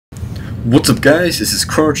What's up guys, this is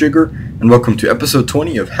Chr0n0Tr and welcome to episode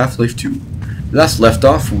 20 of Half-Life 2. Last left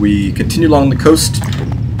off, we continued along the coast,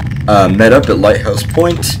 met up at Lighthouse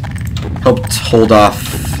Point, helped hold off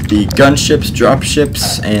the gunships,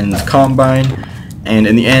 dropships, and Combine, and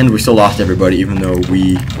in the end we still lost everybody even though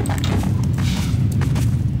we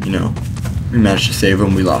managed to save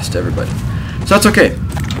them, we lost everybody. So that's okay.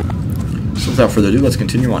 So without further ado, let's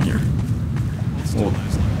continue on here.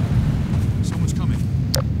 Someone's coming.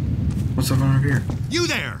 What's going on over here? You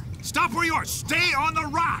there! Stop where you are! Stay on the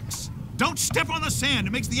rocks! Don't step on the sand,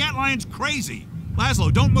 it makes the antlions crazy!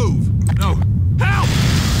 Laszlo, don't move! No. Help!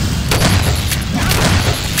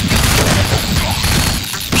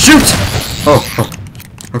 Shoot! Oh,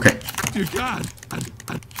 okay. Dear God!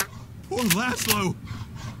 Poor Laszlo!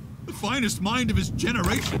 The finest mind of his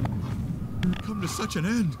generation! Come to such an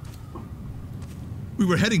end. We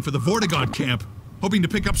were heading for the Vortigaunt camp, hoping to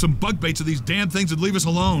pick up some bug baits so these damn things would leave us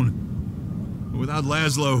alone. But without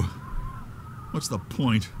Laszlo, what's the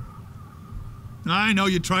point? I know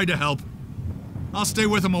you tried to help. I'll stay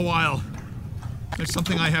with him a while. There's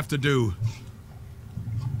something I have to do.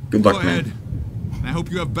 Good luck, Go ahead. man. I hope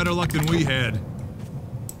you have better luck than we had.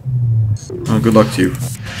 Oh, good luck to you.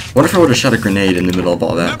 What if I would have shot a grenade in the middle of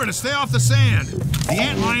all that? Remember to stay off the sand. The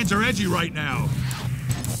antlions are edgy right now.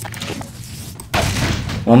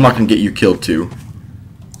 Well, I'm not going to get you killed too.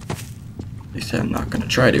 At least I'm not going to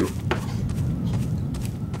try to.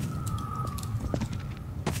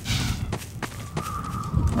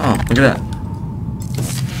 Oh, look at that.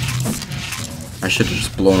 I should have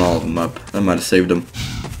just blown all of them up. That might have saved him.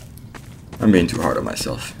 I'm being too hard on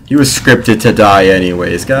myself. He was scripted to die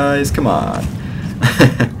anyways, guys. Come on.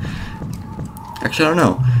 Actually, I don't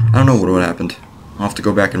know. I don't know what happened. I'll have to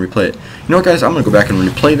go back and replay it. You know what, guys? I'm going to go back and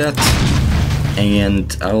replay that.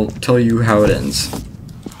 And I'll tell you how it ends.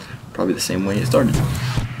 Probably the same way it started.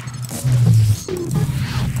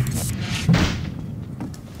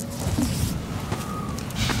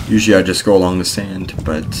 Usually I just go along the sand,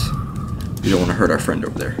 but we don't want to hurt our friend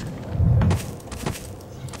over there.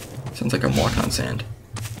 Sounds like I'm walking on sand.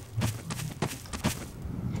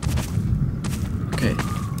 Okay.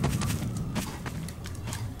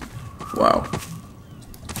 Wow.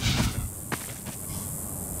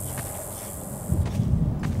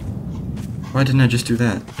 Why didn't I just do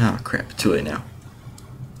that? Oh crap, too late now.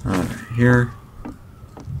 Here.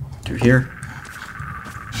 To here.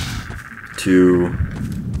 To...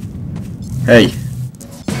 Hey!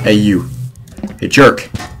 Hey you! Hey jerk!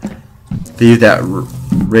 Leave that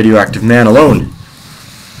radioactive man alone!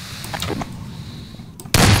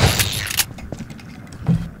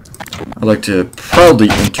 I'd like to proudly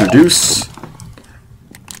introduce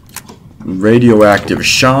Radioactive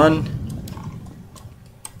Sean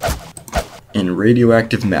and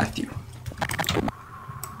Radioactive Matthew.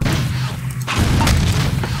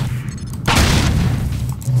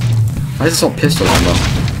 Why is this all pistol ammo?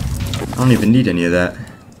 I don't even need any of that.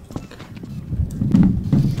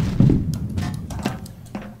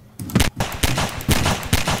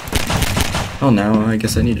 Oh, now I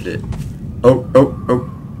guess I needed it. Oh.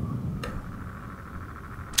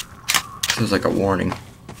 This is like a warning.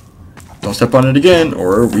 Don't step on it again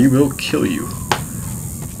or we will kill you.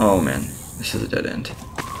 Oh man. This is a dead end.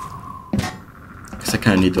 Guess I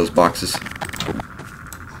kind of need those boxes.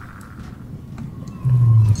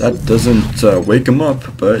 That doesn't wake him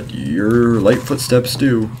up, but your light footsteps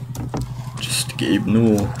do. Just Gabe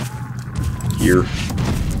Newell here.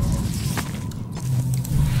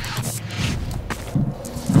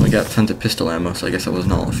 I only got tons of pistol ammo, so I guess that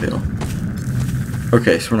wasn't all a fail.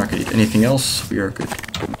 Okay, so we're not going to need anything else. We are good.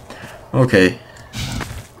 Okay.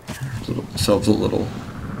 Ourselves a little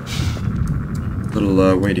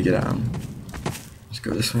way to get out. Let's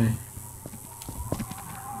go this way.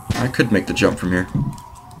 I could make the jump from here.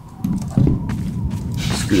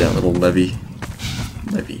 Screw that little levee.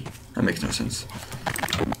 That makes no sense.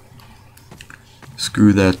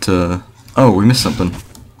 Screw that, oh, we missed something.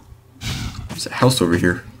 There's a house over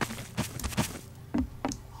here.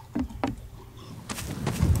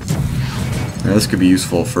 Now this could be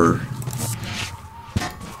useful for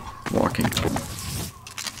walking.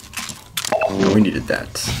 Oh, we needed that.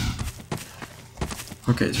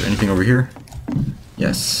 Okay, is there anything over here?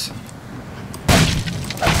 Yes.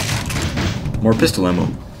 More pistol ammo.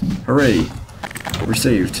 Hooray! We're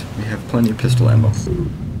saved. We have plenty of pistol ammo.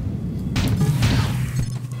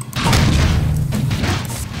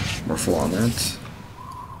 More full on that.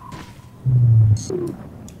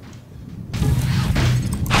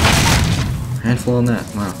 Handful on that.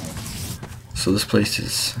 Wow. So this place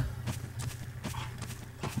is...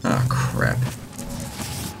 Ah, crap.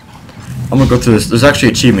 I'm gonna go through this. There's actually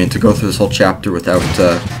an achievement to go through this whole chapter without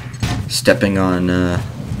stepping on the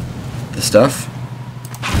stuff.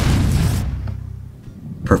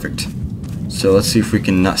 Perfect. So let's see if we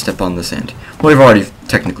can not step on the sand. Well, we've already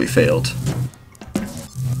technically failed.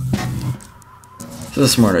 This is a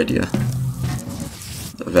smart idea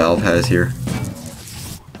that Valve has here.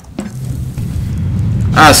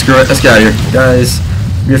 Ah, screw it. Let's get out of here. Guys,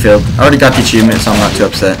 we failed. I already got the achievement, so I'm not too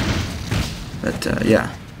upset. But,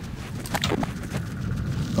 yeah.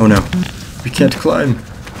 Oh no. We can't climb.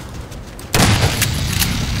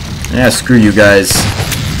 Yeah, screw you guys.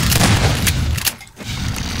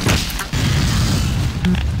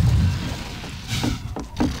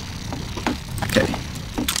 Okay.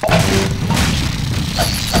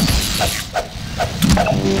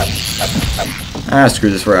 Ah, screw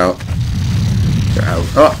this, we're out. They're out.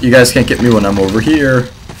 Oh, you guys can't get me when I'm over here.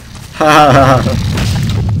 Ha ha ha.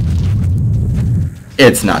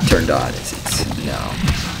 It's not turned on, it's no.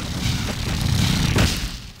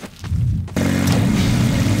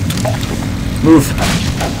 Move.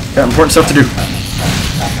 Got important stuff to do.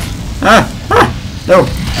 Ah! Ah! No!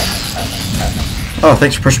 Oh,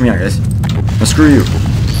 thanks for pushing me out, guys. Now screw you.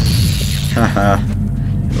 Haha.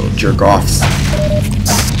 Little jerk-offs.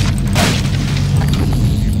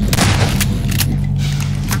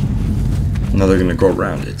 Now they're gonna go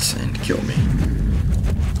around it and kill me.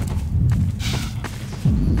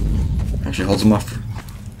 Actually holds them off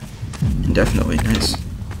indefinitely. Nice.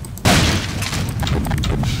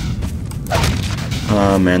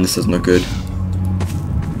 Oh man, this doesn't look good.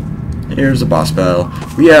 Here's a boss battle.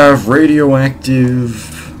 We have radioactive...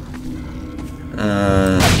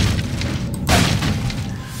 No.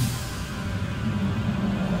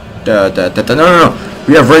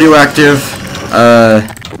 We have radioactive...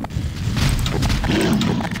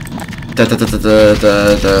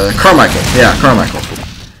 Carmichael. Yeah, Carmichael.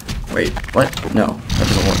 Wait, what? No, that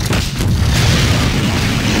doesn't work.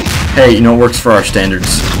 Hey, you know, it works for our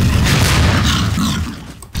standards.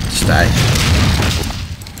 Just die.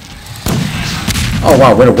 Oh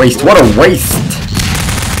wow, what a waste. What a waste!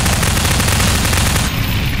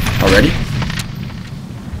 Already?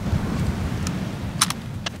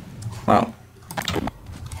 Wow.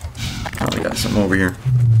 Oh, we got something over here.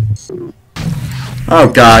 Oh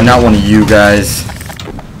god, not one of you guys.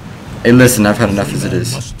 Hey, listen, I've had enough as it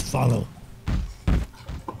is. Must follow.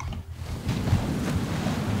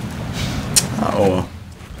 Oh well.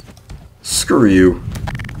 Screw you.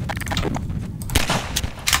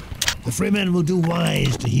 The Freeman will do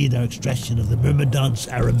wise to heed our extraction of the Myrmidon's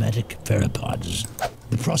aromatic Pherapods.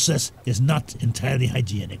 The process is not entirely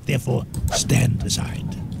hygienic, therefore stand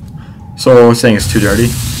aside. So, saying it's too dirty?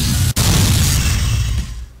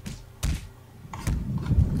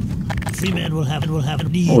 The Freeman will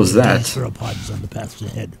have need What was that? of these Pherapods on the paths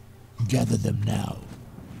ahead. Gather them now.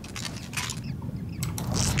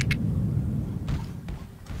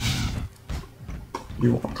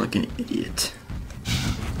 You walk like an idiot.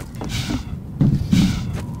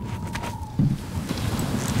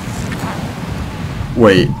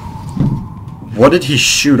 Wait. What did he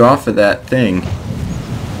shoot off of that thing?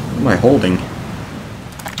 What am I holding?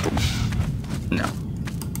 No.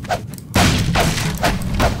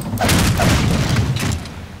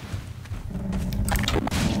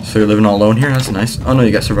 So you're living all alone here? That's nice. Oh no,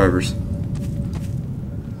 you got survivors.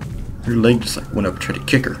 Your leg just like went up and tried to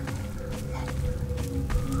kick her.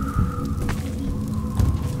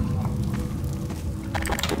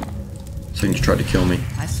 So you can just try to kill me.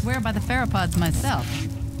 I swear by the Pherapods myself.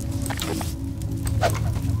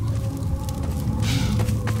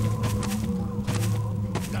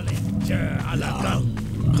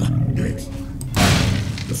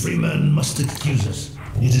 The Freeman must accuse us.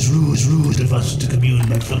 It is rude of us to commune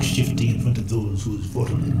by flux shifting in front of those whose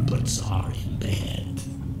vital inputs are impaired.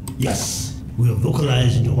 Yes, we will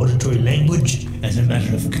vocalize into auditory language as a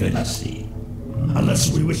matter of courtesy.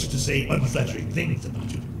 Unless we wish to say unflattering things about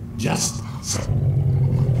you. Just so.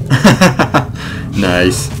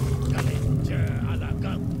 Nice.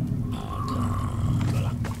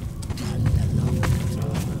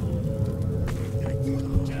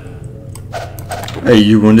 Hey,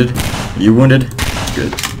 you wounded? Are you wounded?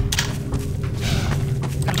 Good.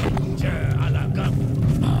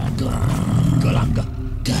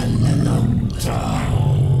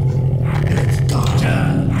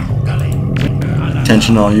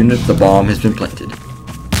 Attention all units, the bomb has been planted.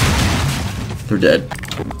 They're dead.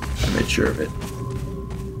 I made sure of it.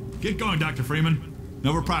 Get going, Dr. Freeman.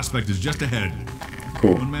 Nova Prospect is just ahead.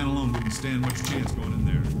 Cool. One man alone wouldn't stand much chance going in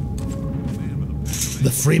there.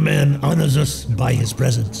 The Freeman honors us by his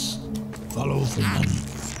presence. Follow Freeman.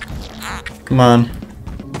 Come on.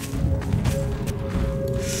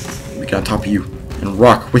 get on top of you and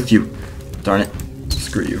rock with you. Darn it.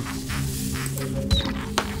 Screw you.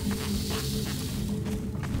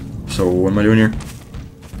 So what am I doing here?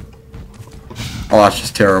 Oh, that's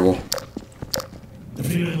just terrible. The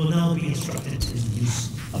Freeman will now be instructed in the use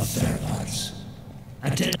of Pherapods.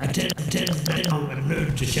 Attend now and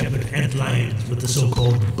learn to shepherd ant lions with the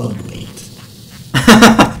so-called bug bait.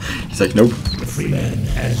 He's like, nope. The Freeman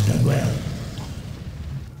has done well.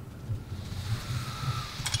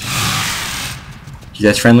 You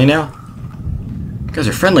guys friendly now? You guys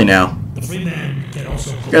are friendly now. The Freeman can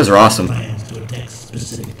also You guys are awesome. lions to attack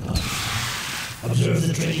specific targets. Observe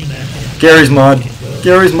the training man. Gary's mod.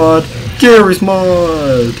 Gary's mod. Gary's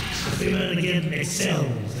mod. The Freeman again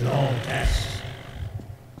excels in all tasks.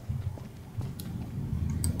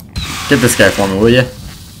 Get this guy for me, will ya?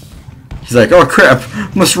 He's like, oh crap,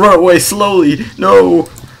 must run away slowly. No.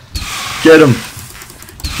 Get him.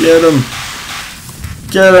 Get him.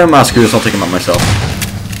 Get him. Ah, screw this, I'll take him out myself.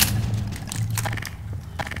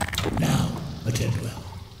 Now, attend well.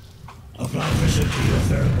 Apply pressure to your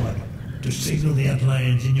Pherapod to signal the ant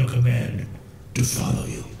lions in your command to follow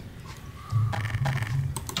you.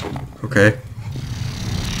 Okay.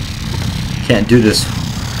 Can't do this.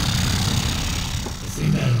 The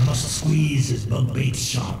Freeman must squeeze his bug bait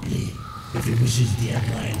sharply if he wishes the ant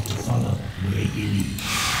lions to follow where he leads.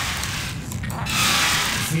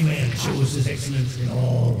 The Freeman shows his excellence in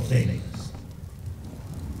all things.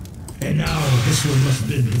 And now this one must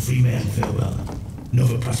bid the Freeman farewell.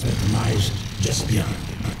 Nova Prospect lies just beyond.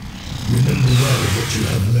 Remember well what you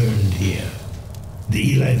have learned here. The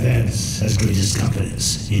Eli Vance has greatest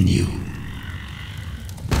confidence in you.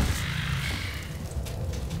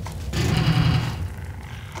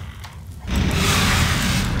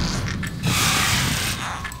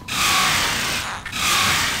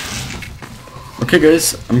 Okay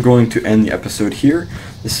guys, I'm going to end the episode here.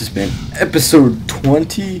 This has been episode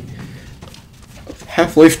 20 of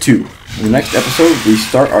Half-Life 2. In the next episode, we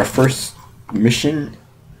start our first mission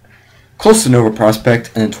close to Nova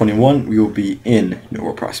Prospect, and in 21, we will be in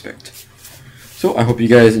Nova Prospect. So, I hope you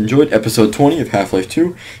guys enjoyed episode 20 of Half-Life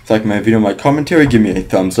 2. If you like my video and my commentary, give me a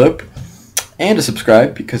thumbs up, and a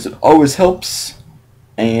subscribe, because it always helps.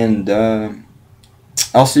 And,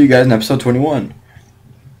 I'll see you guys in episode 21.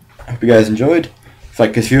 I hope you guys enjoyed. If you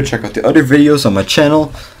like this video, check out the other videos on my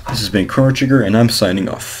channel. This has been Chr0n0Tr, and I'm signing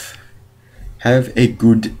off. Have a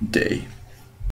good day.